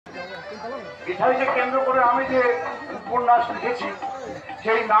এটাকে কেন্দ্র করে আমি যে উপন্যাস লিখেছি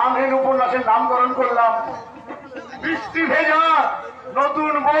সেই নামহীন উপন্যাসের নামকরণ করলাম বৃষ্টি ভেজা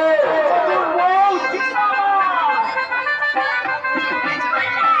নতুন বউ। নতুন বউ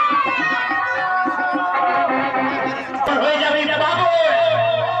হয়ে যাবে এটা বাবু।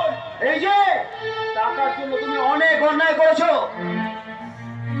 এই যে টাকার জন্য তুমি অনেক অন্যায় করেছো,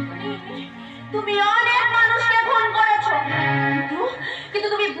 তুমি অনেক মানুষকে খুন করেছো, কিন্তু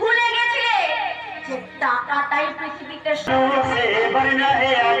তুমি ভুলে গেছিলে যে টাকাটাই পৃথিবীতে से बढ़ना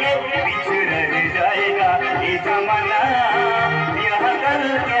है आगे पीछे रह जाएगा ये जमाना। यहाँ कल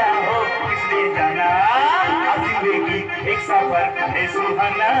क्या हो किसने जाना, जिंदगी एक सफर है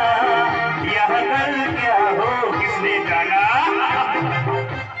सुहाना। यहाँ कल क्या हो किसने जाना।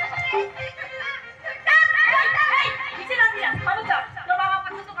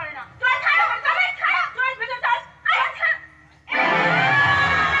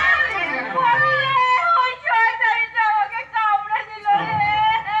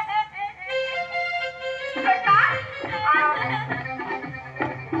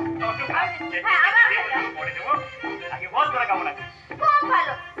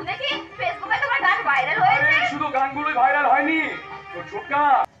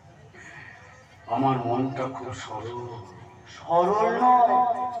 আমার মনটা খুব সরল, সরল নয়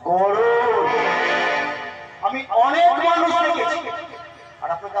গরল। আমি অনেক মানুষ দেখেছি, আর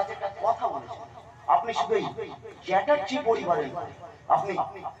আপনার কাছে একটা কথা বলছি, আপনি শুধু চ্যাটার্জি পরিবারের, আপনি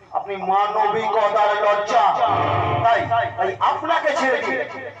আপনি মানবিকতার লজ্জা, তাই তাই আপনাকে ছেড়ে দিয়ে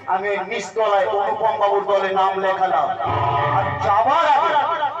আমি নিচতলায় অনুপম বাবুর দলে নাম লেখালাম। আর যাবার আগে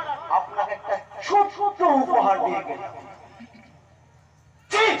আপনাকে একটা ছোট্ট উপহার দিয়ে গেলাম।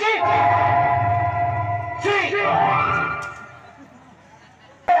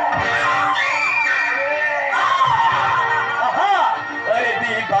 अरे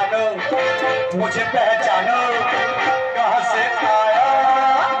दीवानो मुझे पहचानो, कहाँ से आया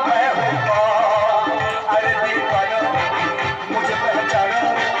मैं हूँ कौन। अरे दीवानो मुझे पहचानो,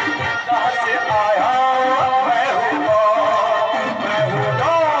 कहाँ से आया मैं हूँ कौन। मैं हूँ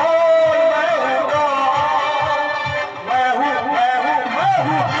कौन, मैं हूँ कौन, मैं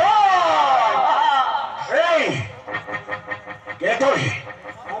हूँ कौन। কে তুই?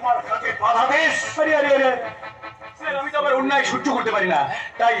 তোমার কাছে বাধা দেশ। আরে আরে আরে স্যার, আমি তো আবার অন্যায় সহ্য করতে পারি না,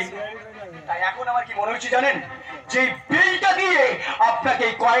 তাই এখন আমার কি মনে হচ্ছে জানেন, যে বিলটা দিয়ে আপনাকে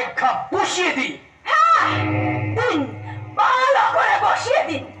কয়েক খাপ বসিয়ে দিই। দিন, ভালো করে বসিয়ে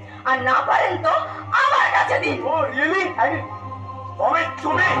দিন, আর না পারেন তো আমার কাছে দিন। ও রিয়েলি?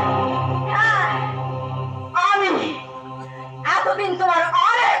 তুমি? আমি এতদিন তোমার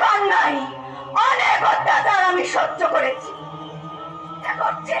অনেক অন্যায়, অনেক অত্যাচার আমি সহ্য করেছি।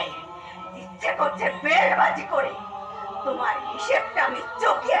 ইচ্ছে করছে বেড়বাজি করে তোমার হিসেবটা আমি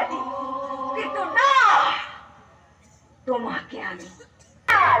চকিয়ে দিই, কিন্তু না, তোমাকে আমি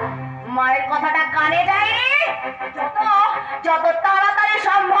মায়ের কথাটা কানে যায়নি। যত তাড়াতাড়ি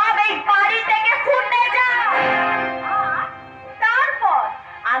সম্ভব এই বাড়ি থেকে ফুটে যাও, তারপর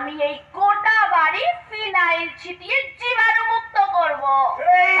আমি এই গোটা বাড়ি ফিনাইল ছিটিয়ে জীবাণু মুক্ত করবো।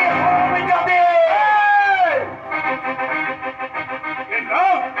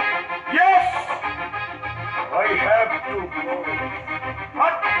 Yes, I have to go.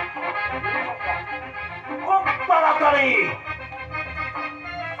 But খুব তাড়াতাড়ি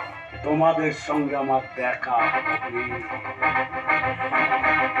তোমাদের সঙ্গে আমার দেখা হবে।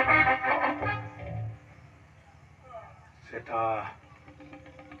 সেটা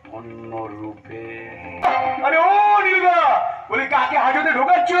অন্য রূপে। আরে ও নীলগা, বলি কাকে হাজতে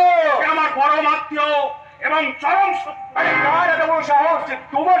ঢোকাচ্ছ? আমার পরম আত্মীয় এবং চরম আরে কার এত বড় সাহস যে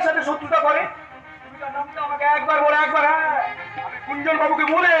তোমার সাথে শত্রুতা করে? নামটা আমাকে একবার বলে, একবার হ্যাঁ, আমি কুঞ্জন বাবুকে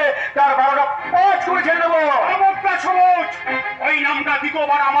বলে তার 12টা পাঁচ করে ছেড়ে দেবো। আমটা সবুজ, ওই নামটা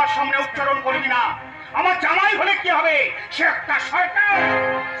দ্বিতীয়বার আমার সামনে উচ্চারণ করবি না। আমার জামাই হলে কি হবে? সে একটা শয়তান,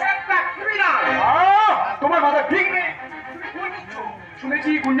 সে একটা ক্রিমিনাল। তোমার কথা ঠিক নেই।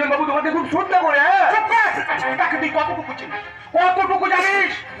 শুনেছি কুঞ্জন বাবু তোমাকে খুব শ্রদ্ধা করে। তাকে তুই কতটুকু চিনিস? কতটুকু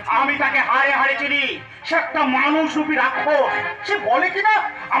জানিস? আমি তাকে হাড়ে হাড়ে চিনি। সে একটা মানুষ রূপী রাক্ষস। সে বলে কিনা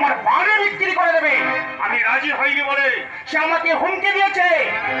আমার বাড়ি বিক্রি করে দেবে। আমি রাজি হইনি বলে সে আমাকে হুমকি দিয়েছে,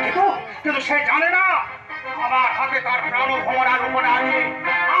 কিন্তু সে জানে না আমার হাতে তার প্রাণ ভ্রমণার উপরে আছে।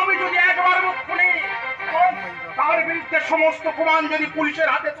 আমি যদি একবার মুখ খুলি, তার বিরুদ্ধে সমস্ত প্রমাণ যদি পুলিশের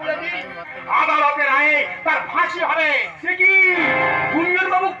হাতে তুলে দিই, আদালতের রায়ে তার ফাঁসি হবে। সে কি কুঞ্জন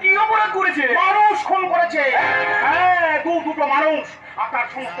বাবু কি অপরাধ করেছে? মানুষ খুন করেছে। হ্যাঁ, দুটো মানুষ। আর তার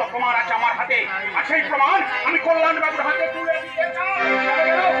সমস্ত প্রমাণ আছে আমার হাতে। আর সেই প্রমাণ আমি কল্যাণ বাবুর হাতে তুলে দিতে চাই।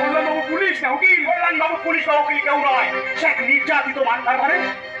 কল্যাণ বাবু পুলিশ না উকিল। কল্যাণ বাবু পুলিশ বা উকিল কেউ নয়, সে এক নির্যাতিত মানুষ। তারপরে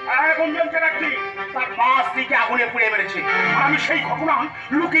গুঞ্জন চালাচ্ছি তার মা স্ত্রীকে আগুনে পুড়ে মেরেছে। আর আমি সেই ঘটনা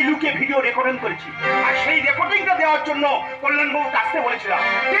লুকিয়ে লুকিয়ে ভিডিও রেকর্ডিং করেছি। আর সেই রেকর্ডিংটা দেওয়ার জন্য কল্যাণবাবুকে আসতে বলেছিলাম,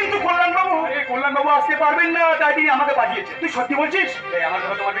 কিন্তু কল্যাণবাবু আসতে পারবেন না, তাই তিনি আমাকে পাঠিয়েছে। তুই সত্যি বলছিস? আমার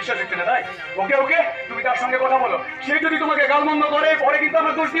কথা তোমার বিশ্বাস হচ্ছে না তাই? ওকে ওকে, তুমি তার সঙ্গে কথা বলো। সে যদি তোমাকে গালমন্দ করে পরে কিন্তু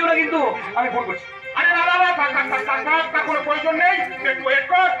আমার দোষ দিও না, কিন্তু আমি ভুল করছি। আরে না না না, তার কোনো প্রয়োজন নেই, একটু ওয়েট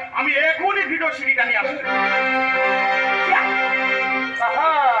কর, আমি এখনই ভিডিও সিডিটা নিয়ে আসছি।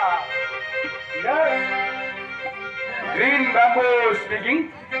 গ্রিন ব্যাম্বো স্পিকিং,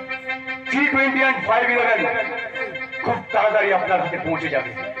 320 and 511 খুব তাড়াতাড়ি আপনার হাতে পৌঁছে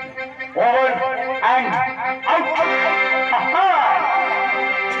যাবে। Over and out.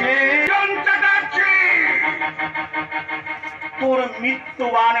 তোর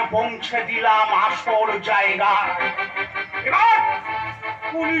মৃত্যুবান পৌঁছে দিলাম আসল জায়গা। এবার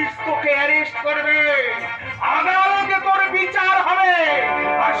পুলিশ তোকে অ্যারেস্ট করবে, আদালতে তোর বিচার হবে,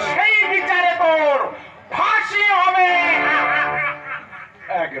 আর সেই বিচারে তোর ফাঁসি হবে।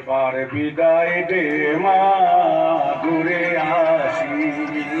 একবার বিদায় দে মা, ঘুরে আসি।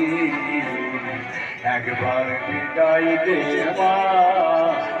 একবার বিদায় দে মা,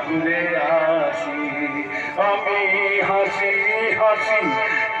 ঘুরে আসি। আমি হাসি হাসি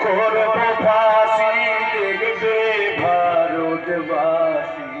করব ফাঁসি, দেখবে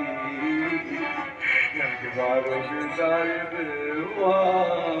ভারতবাসী। একবার বিদায় দে মা,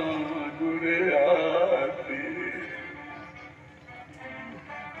 ঘুরে আসি।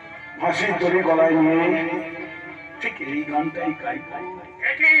 হাসির তরি গলায় নিয়ে ঠিক এই গানটাই গাই।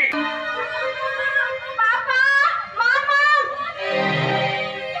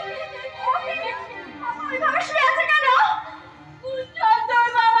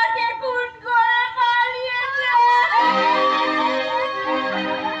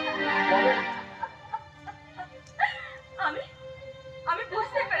 আমি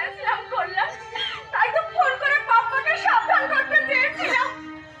বুঝতে পেরেছিলাম কল্যাণ, তাই তো ফোন করে পাপাকে সাবধান করতে চেয়েছিলাম,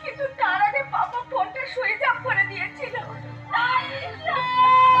 কিন্তু তার আগে পাপা ফোনটা সুইচ অফ করে দিয়েছিল।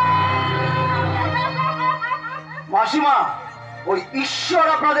 মাসিমা, ওই ঈশ্বর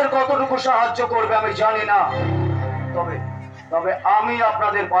আপনাদের কতটুকু সাহায্য করবে আমি জানি না, তবে তবে আমি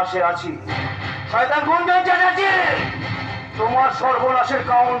আপনাদের পাশে আছি। শয়তান গুঞ্জন চ্যাটার্জি, তোমার সর্বনাশের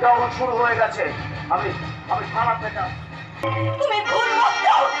কাউন্টডাউন শুরু হয়ে গেছে। আমি আমি থানা থেকে। তুমি ভুল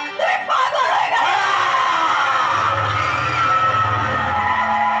করছো, তুমি পাগল হয়ে গেছো।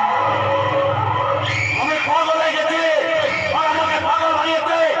 আমি পাগল হয়ে গেছি, আর আমাকে পাগল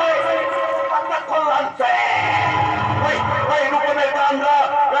বানিয়েছে কল্যাণ। ওই রূপনের গানরা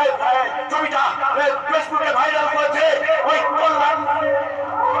ছবিটা ফেসবুকে ভাইরাল করেছে, ওই কল্যাণ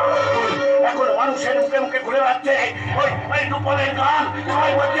এখন মানুষের মুখে মুখে ঘুরে বেড়াচ্ছে। ওই রূপনের গান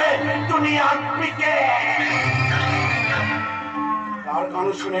সবাই বলছে দুনিয়ার পিকে। তার গান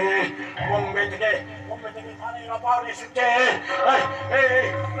শুনে বোম্বে থেকে গানের অফার এসেছে।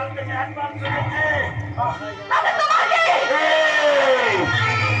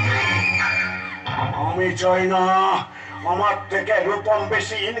 আমি চাই না আমার থেকে রূপম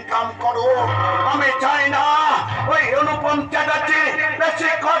বেশি ইনকাম করো, আমি চাই না ওই অনুপম চ্যাটার্জি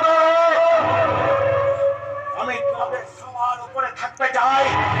বেশি করো। আমি তাদের সবার উপরে থাকতে চাই,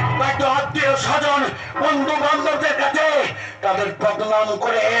 তাই তো আত্মীয় স্বজন বন্ধু বান্ধবদের কাছে তাদের বদনাম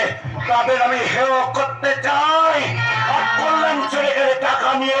করে তাদের আমি হেয় করতে চাই। আর কল্যাণ ছেড়ে গেলে টাকা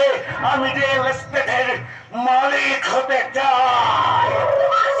নিয়ে আমি রিয়েল এস্টেটের মালিক হতে চাই।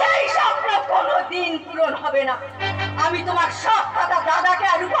 সেই স্বপ্ন কোনোদিন পূরণ হবে না। আমি তোমার সব কথা দাদাকে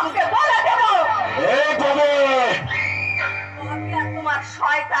আর রূপমকে বলে দেব। এই তবে আমি আর তোমার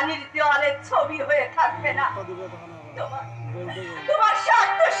শয়তানির দেওয়ালের ছবি হয়ে থাকবে না। তোমার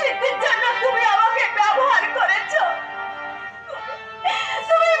স্বার্থ সিদ্ধির জন্য তুমি আমাকে ব্যবহার করেছো,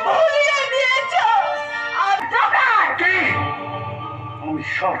 তুমি ভুলিয়ে দিয়েছো। আর জোকার কি আমি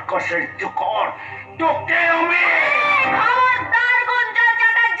সর্কসের জোকর, তোকে আমি খবরদার গুঞ্জন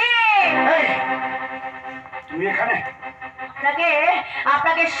চ্যাটার্জি। এই তুই এখানে?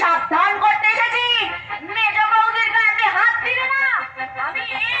 আপনাকে সাবধান করতে এসেছি। মেজ বৌদির গায়ে হাত দিলে না,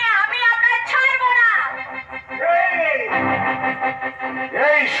 আমি আপনার ছাড়বো না।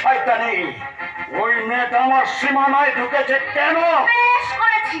 এই শয়তানি, ওই মেয়েটা আমার সীমানায় ঢুকেছে কেন? বেশ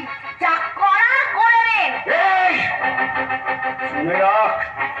করেছি, যা করার করে নেন। এই শুনে রাখ,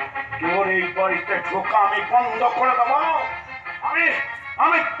 তোর এই বাড়িতে ঢোকা আমি বন্ধ করে দেবো।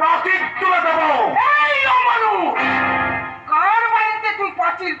 আমি প্রাচীর তুলে দেবো। এই অমানুষ, কার বাড়িতে তুই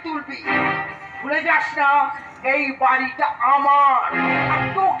পাঁচিল তুলবি? ভুলে যাস না এই বাড়িটা আমার, আর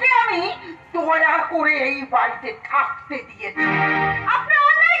তোকে আমি দয়া করে এই বাড়িতে থাকতে দিয়েছি। আপনি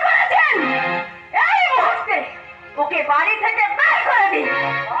অন্যায় করেছেন। এই মুহূর্তে ওকে বাড়ি থেকে বের করে দিন।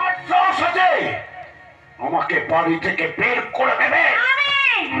 আচ্ছা সাথে আমাকে বাড়ি থেকে বের করে দেবে।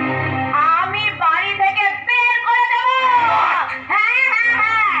 আমি বাড়ি থেকে বের করে দেব।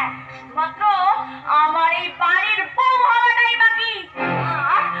 হ্যাঁ, মাত্র আমার এই বাড়ির বউ হওয়াটাই বাকি।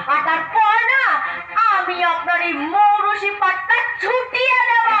 আর তারপর না আমি আপনার এই মৌরুষি পাটটা ছুটিয়ে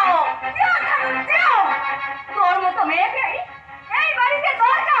দেব। তোর মতো মেয়েকে এই বাড়িতে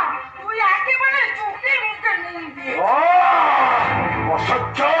দরকার, তুই একেবারে চোখে মুখে নুন দিয়ে।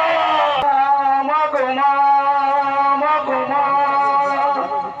 অসহ্য।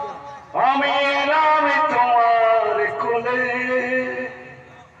 আমি এলাম তোমার কোলে,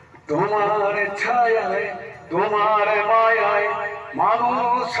 তোমার ছায়ায় তোমার মায়ায়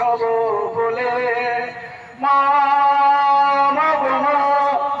মানুষ হব বলে। মা